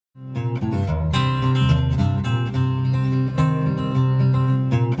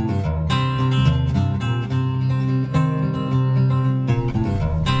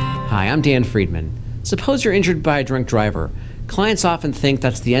I'm Dan Friedman. Suppose you're injured by a drunk driver. Clients often think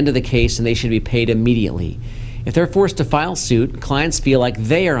that's the end of the case and they should be paid immediately. If they're forced to file suit, clients feel like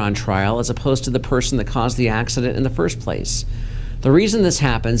they are on trial as opposed to the person that caused the accident in the first place. The reason this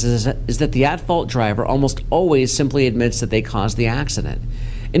happens is that the at-fault driver almost always simply admits that they caused the accident.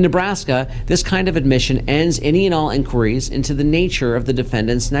 In Nebraska, this kind of admission ends any and all inquiries into the nature of the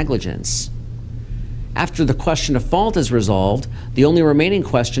defendant's negligence. After the question of fault is resolved, the only remaining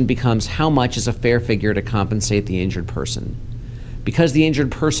question becomes how much is a fair figure to compensate the injured person. Because the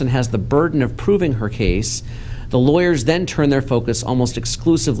injured person has the burden of proving her case, the lawyers then turn their focus almost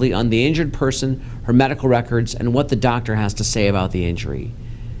exclusively on the injured person, her medical records, and what the doctor has to say about the injury.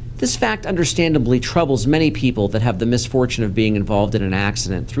 This fact understandably troubles many people that have the misfortune of being involved in an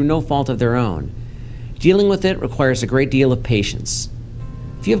accident through no fault of their own. Dealing with it requires a great deal of patience.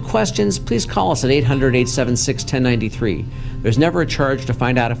 If you have questions, please call us at 800-876-1093. There's never a charge to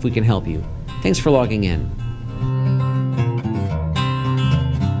find out if we can help you. Thanks for logging in.